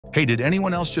Hey, did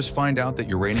anyone else just find out that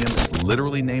uranium is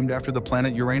literally named after the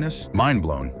planet Uranus? Mind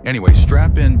blown. Anyway,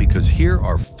 strap in because here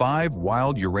are 5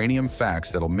 wild uranium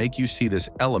facts that'll make you see this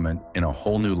element in a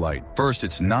whole new light. First,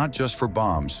 it's not just for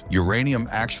bombs. Uranium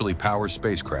actually powers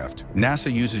spacecraft.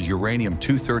 NASA uses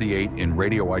uranium-238 in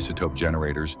radioisotope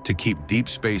generators to keep deep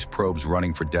space probes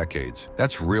running for decades.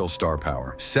 That's real star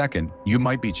power. Second, you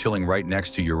might be chilling right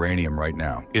next to uranium right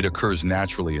now. It occurs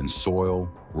naturally in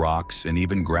soil, rocks, and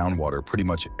even groundwater pretty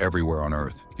much everywhere on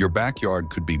Earth. Your backyard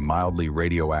could be mildly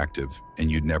radioactive, and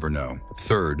you'd never know.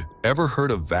 Third, ever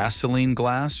heard of Vaseline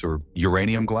glass or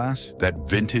uranium glass? That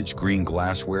vintage green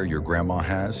glassware your grandma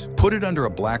has? Put it under a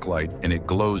black light and it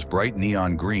glows bright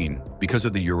neon green because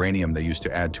of the uranium they used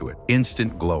to add to it.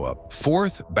 Instant glow up.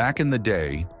 Fourth, back in the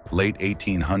day, late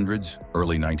 1800s,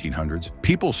 early 1900s,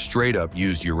 people straight up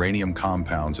used uranium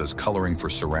compounds as coloring for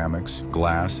ceramics,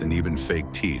 glass, and even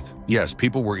fake teeth. Yes,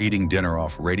 people were eating dinner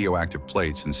off radioactive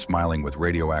plates and smiling with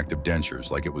radioactive dentures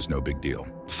like it was no big deal.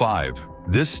 5.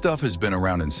 This stuff has been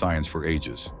around in science for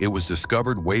ages. It was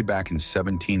discovered way back in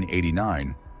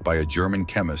 1789 by a German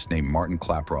chemist named Martin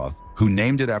Klaproth, who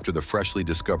named it after the freshly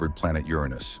discovered planet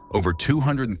Uranus. Over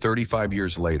 235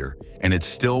 years later, and it's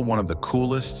still one of the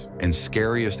coolest and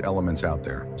scariest elements out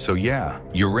there. So yeah,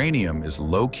 uranium is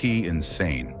low-key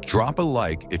insane. Drop a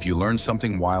like if you learned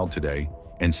something wild today,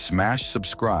 and smash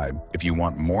subscribe if you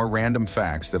want more random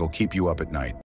facts that'll keep you up at night.